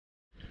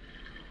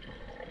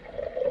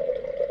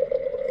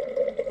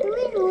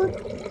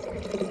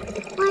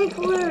Like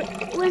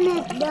when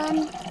it's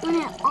done, when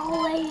it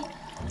always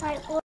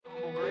like.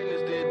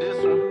 Greatness did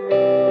this one.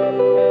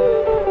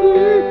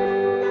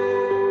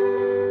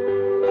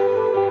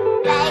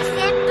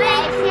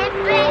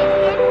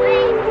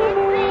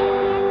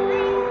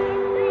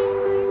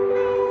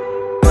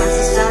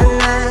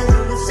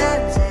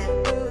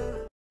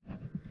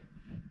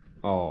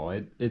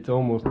 Oh, it's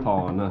almost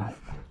tall enough.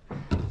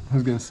 I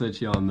was gonna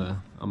set you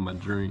on my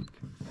drink.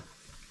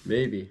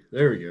 Maybe.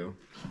 There we go.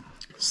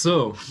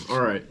 So,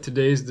 alright,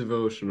 today's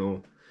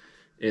devotional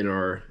in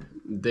our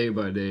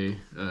day-by-day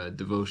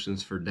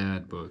devotions for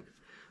Dad book.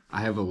 I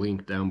have a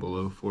link down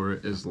below for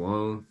it,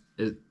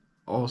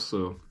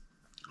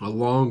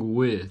 along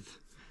with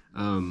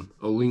a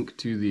link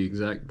to the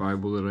exact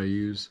Bible that I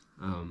use.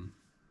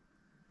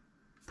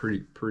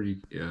 Pretty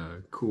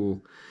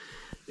cool.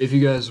 If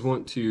you guys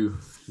want to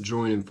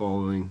join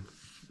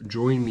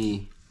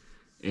me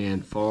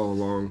and follow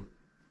along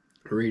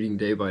reading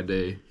day by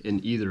day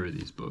in either of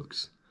these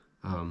books.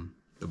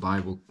 The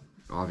Bible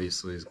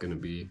obviously is going to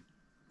be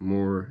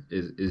more,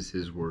 is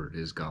His Word,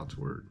 is God's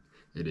Word.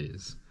 It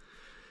is.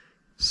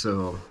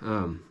 So,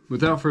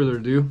 without further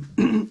ado,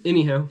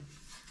 anyhow,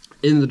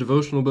 in the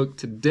devotional book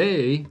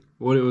today,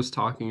 what it was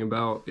talking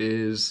about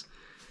is,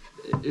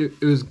 it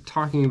was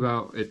talking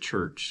about a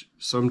church.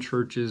 Some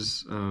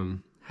churches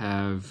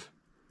have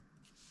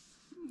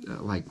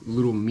like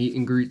little meet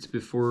and greets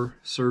before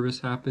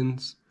service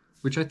happens,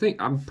 which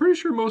I'm pretty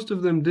sure most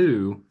of them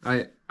do.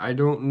 I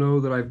don't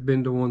know that I've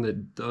been to one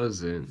that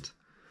doesn't.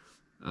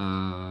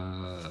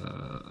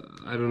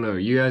 I don't know.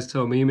 You guys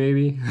tell me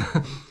maybe.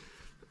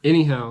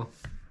 Anyhow,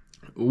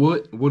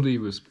 what he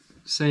was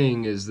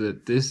saying is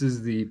that this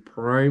is the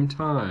prime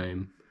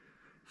time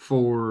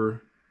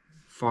for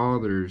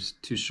fathers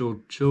to show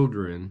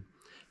children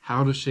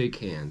how to shake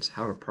hands,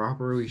 how to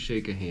properly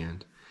shake a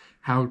hand,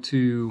 how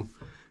to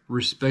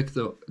respect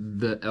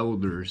the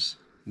elders,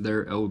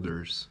 their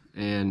elders,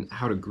 and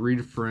how to greet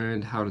a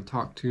friend, how to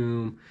talk to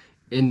them.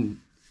 And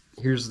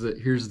here's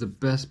the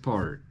best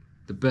part.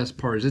 The best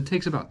part is it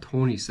takes about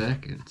 20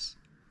 seconds.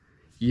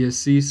 You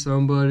see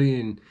somebody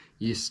and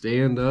you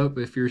stand up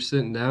if you're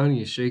sitting down, and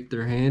you shake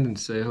their hand and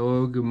say,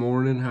 hello, good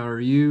morning, how are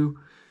you?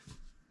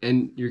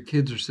 And your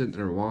kids are sitting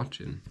there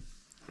watching.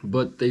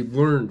 But they've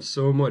learned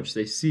so much.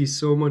 They see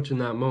so much in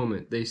that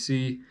moment. They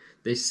see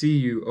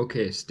you,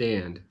 okay,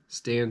 stand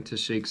to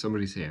shake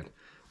somebody's hand.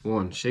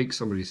 1, shake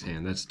somebody's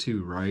hand. That's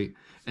 2, right?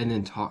 And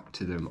then talk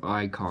to them,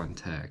 eye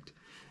contact.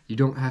 You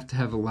don't have to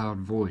have a loud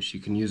voice. You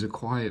can use a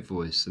quiet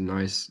voice, a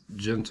nice,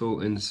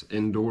 gentle,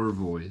 indoor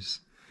voice.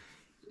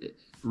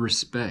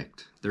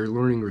 Respect. They're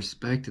learning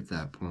respect at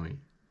that point.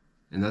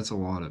 And that's a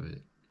lot of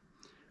it.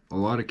 A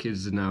lot of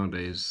kids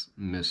nowadays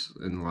miss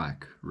and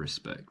lack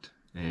respect.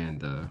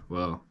 And,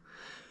 well,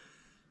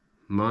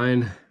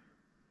 mine,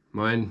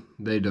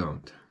 they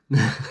don't.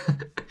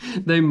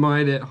 They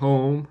might at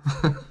home,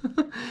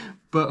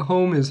 but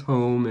home is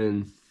home.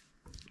 And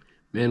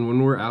man,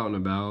 when we're out and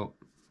about,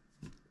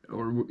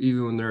 or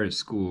even when they're at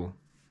school,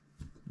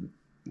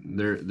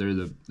 they're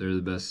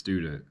the best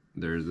student.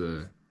 They're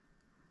the,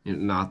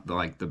 not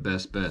like the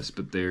best,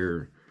 but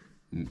they're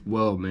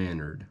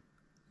well-mannered.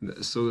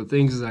 So the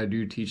things that I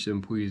do teach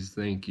them, please,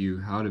 thank you,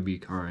 how to be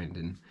kind,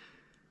 and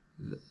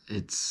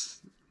it's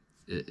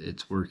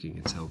working,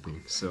 it's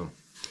helping. So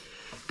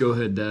go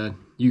ahead, Dad,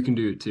 you can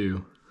do it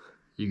too.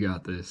 You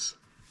got this.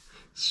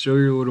 Show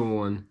your little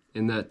one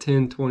in that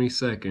 10-20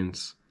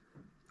 seconds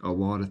a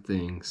lot of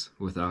things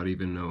without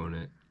even knowing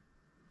it.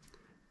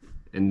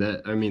 And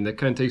that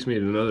kind of takes me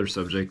to another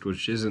subject,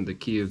 which isn't the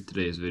key of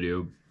today's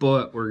video,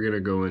 but we're gonna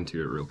go into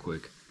it real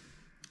quick.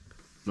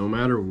 No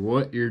matter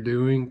what you're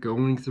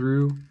going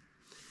through,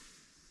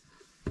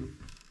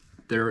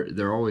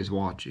 they're always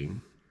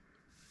watching.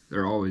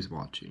 They're always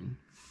watching.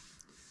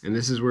 And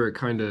this is where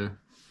it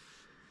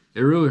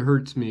really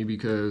hurts me,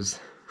 because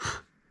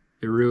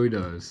it really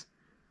does.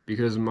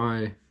 Because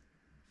my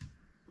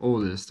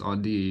oldest,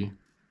 Adi,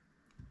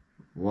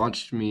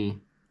 watched me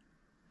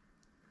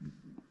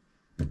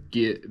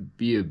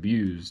be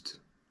abused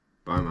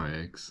by my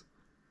ex.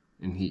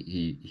 And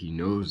he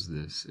knows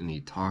this, and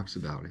he talks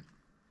about it.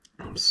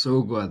 I'm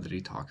so glad that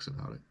he talks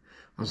about it.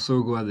 I'm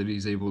so glad that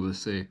he's able to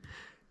say,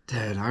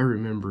 Dad, I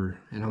remember.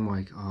 And I'm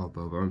like, oh,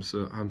 Bubba,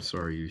 I'm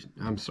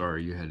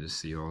sorry you had to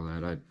see all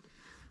that.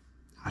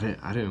 I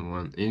didn't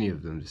want any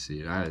of them to see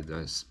it. I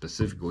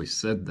specifically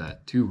said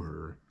that to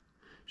her.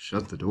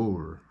 Shut the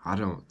door.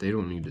 They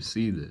don't need to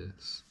see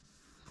this.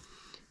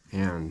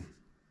 And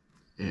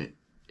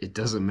it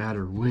doesn't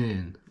matter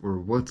when or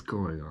what's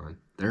going on.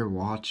 They're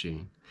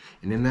watching.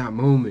 And in that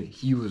moment,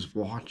 he was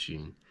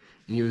watching.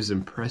 And he was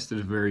impressed at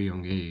a very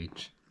young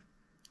age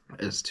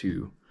as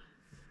to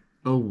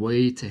a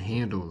way to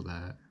handle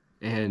that.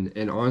 And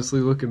honestly,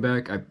 looking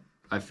back,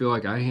 I feel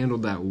like I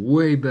handled that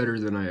way better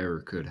than I ever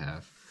could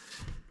have.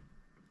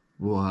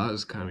 Well, that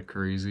was kind of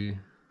crazy.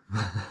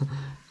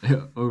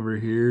 Over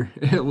here,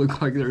 it looked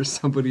like there was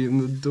somebody in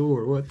the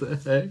door. What the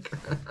heck?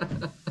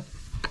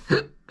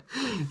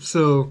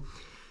 So,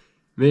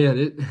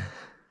 man,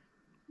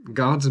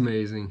 God's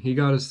amazing. He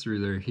got us through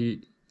there.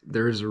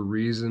 There's a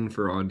reason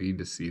for Audie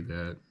to see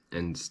that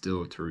and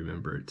still to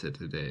remember it to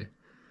today.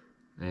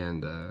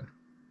 And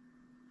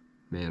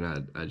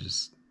man, I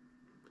just,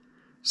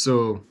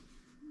 so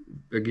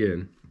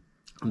again,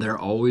 they're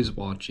always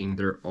watching,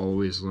 they're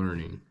always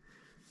learning.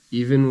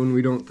 Even when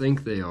we don't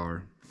think they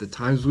are, the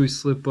times we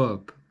slip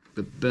up,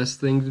 the best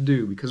thing to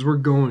do, because we're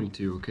going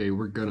to, okay,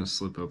 we're gonna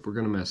slip up, we're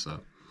gonna mess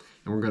up,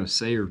 and we're gonna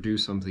say or do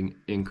something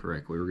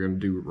incorrectly, we're gonna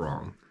do it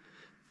wrong.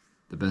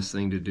 The best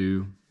thing to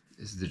do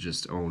is to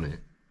just own it.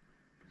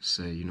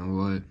 Say, you know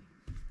what,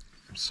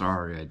 I'm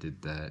sorry I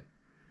did that.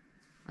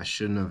 I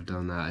shouldn't have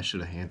done that. I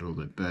should have handled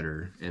it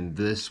better. And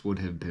this would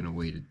have been a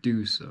way to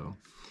do so.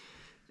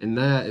 And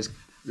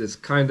this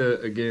kind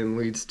of, again,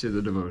 leads to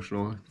the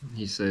devotional.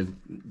 He said,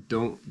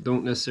 don't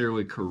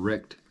necessarily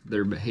correct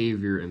their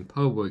behavior in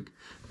public,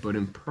 but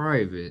in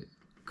private,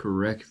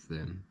 correct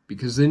them.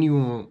 Because then you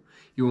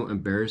won't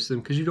embarrass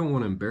them, because you don't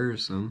want to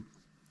embarrass them.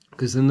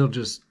 Because then they'll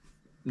just,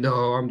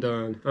 no, I'm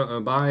done.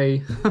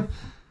 Bye.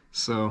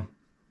 So,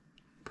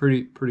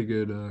 pretty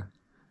good,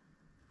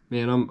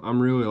 man, I'm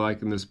really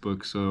liking this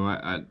book, so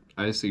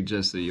I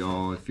suggest that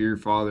y'all, if you're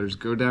fathers,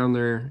 go down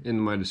there in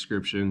my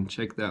description,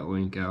 check that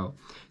link out,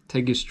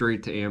 take it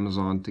straight to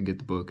Amazon to get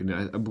the book, and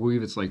I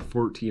believe it's like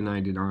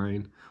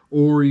 $14.99,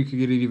 or you could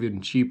get it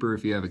even cheaper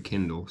if you have a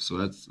Kindle, so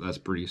that's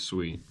pretty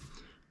sweet.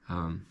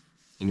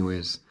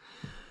 Anyways,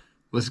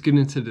 let's get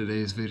into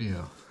today's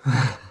video.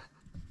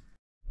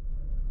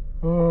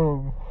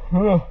 Oh,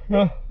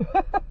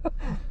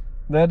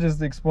 that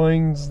just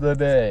explains the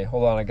day.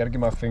 Hold on, I gotta get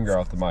my finger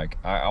off the mic.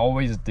 I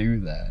always do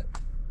that.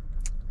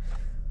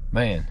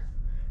 Man,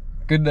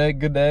 good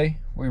day.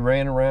 We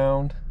ran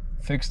around,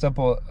 fixed up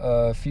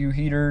a few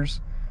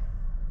heaters,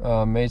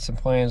 made some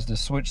plans to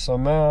switch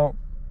some out.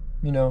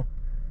 You know,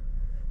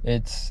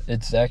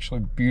 it's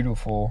actually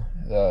beautiful.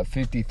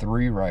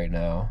 53 right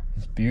now.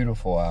 It's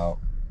beautiful out.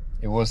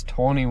 It was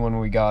 20 when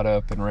we got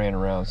up and ran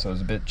around, so it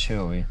was a bit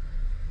chilly.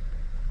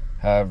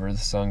 However, the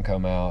sun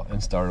come out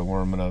and started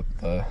warming up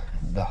the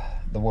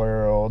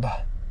world,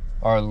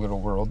 our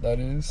little world, that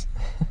is.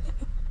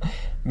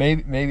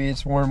 maybe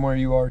it's warm where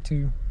you are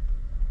too.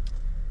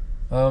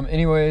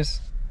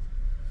 Anyways,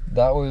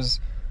 that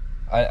was,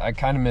 I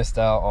kind of missed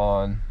out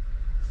on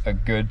a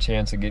good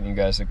chance of getting you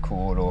guys a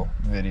cool little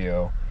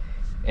video.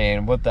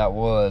 And what that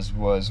was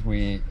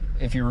we,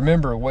 if you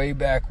remember way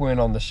back when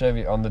on the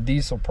Chevy, on the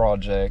diesel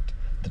project,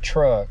 the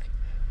truck,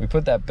 we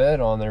put that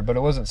bed on there, but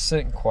it wasn't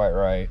sitting quite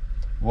right.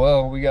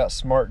 Well, we got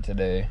smart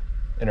today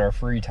in our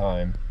free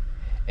time,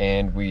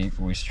 and we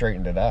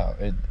straightened it out.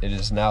 It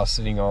is now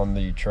sitting on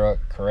the truck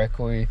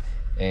correctly,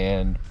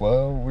 and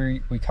well,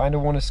 we kind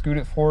of want to scoot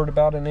it forward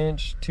about an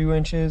inch, 2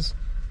 inches.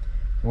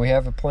 We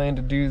have a plan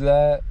to do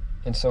that,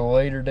 and so a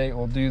later date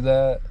we'll do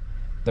that.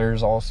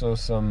 There's also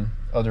some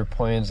other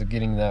plans of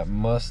getting that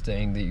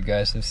Mustang that you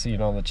guys have seen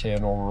on the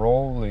channel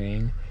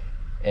rolling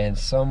and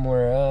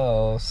somewhere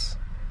else,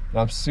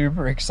 and I'm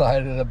super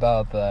excited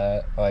about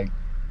that. Like,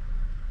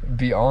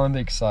 beyond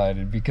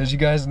excited, because you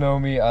guys know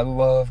me, I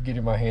love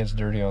getting my hands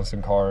dirty on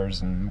some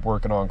cars and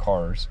working on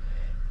cars.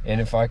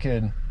 And if I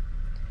could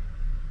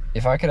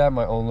have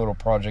my own little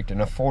project and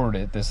afford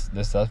it, that's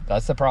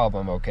the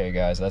problem, okay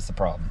guys, that's the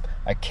problem.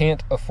 I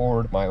can't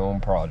afford my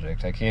own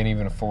project. I can't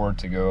even afford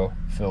to go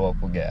fill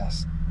up with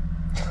gas.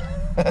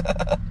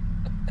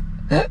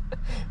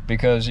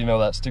 Because, you know,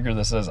 that sticker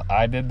that says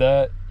I did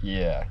that,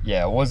 yeah,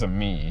 it wasn't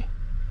me.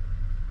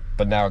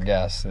 But now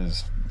gas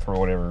is, for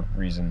whatever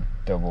reason,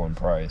 double in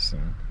price,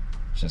 and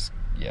just,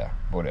 yeah,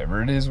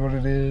 whatever, it is what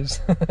it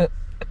is.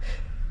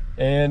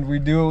 And we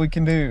do what we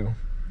can do.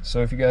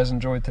 So if you guys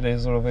enjoyed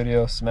today's little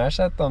video, smash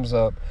that thumbs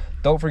up.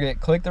 Don't forget,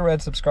 click the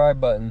red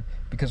subscribe button,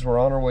 because we're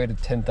on our way to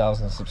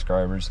 10,000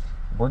 subscribers.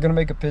 We're gonna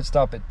make a pit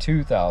stop at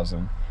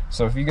 2,000.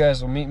 So if you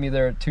guys will meet me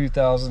there at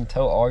 2,000,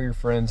 tell all your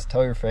friends,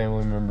 tell your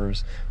family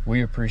members.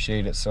 We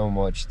appreciate it so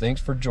much.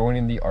 Thanks for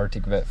joining the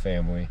Arctic Vet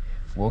family.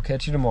 We'll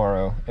catch you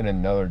tomorrow in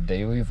another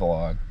daily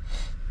vlog.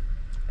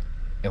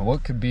 And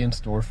what could be in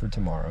store for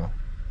tomorrow?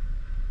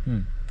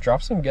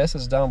 Drop some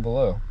guesses down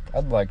below.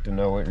 I'd like to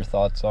know what your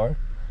thoughts are.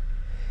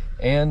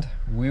 And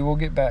we will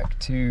get back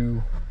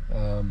to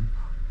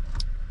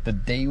the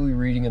daily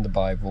reading of the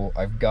Bible.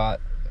 I've got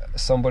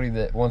somebody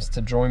that wants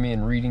to join me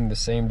in reading the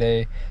same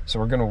day, so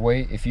we're gonna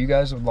wait. If you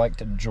guys would like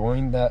to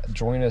join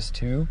us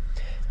too,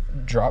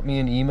 drop me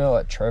an email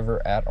at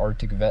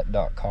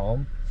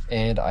trevor@arcticvet.com.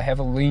 And I have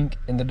a link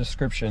in the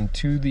description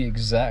to the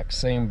exact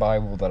same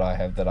Bible that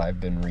I've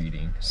been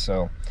reading.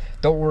 So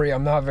don't worry,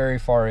 I'm not very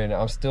far in.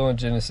 I'm still in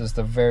Genesis,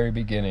 the very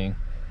beginning.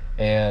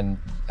 And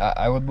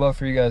I would love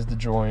for you guys to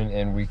join,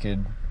 and we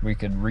could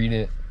read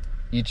it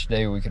each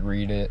day. We could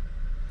read it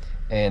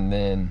and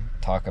then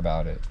talk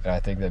about it. And I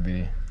think that'd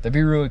be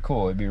really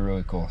cool. It'd be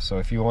really cool. So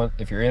if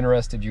you're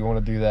interested, you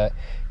want to do that,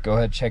 go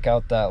ahead, check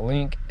out that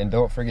link, and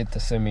don't forget to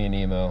send me an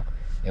email,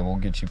 and we'll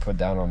get you put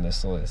down on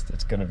this list.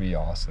 It's gonna be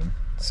awesome.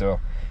 So,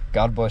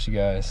 God bless you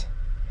guys.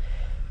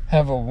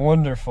 Have a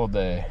wonderful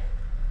day,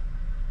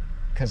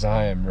 because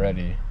I am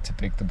ready to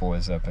pick the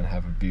boys up and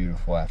have a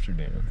beautiful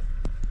afternoon.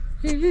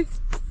 Mhm.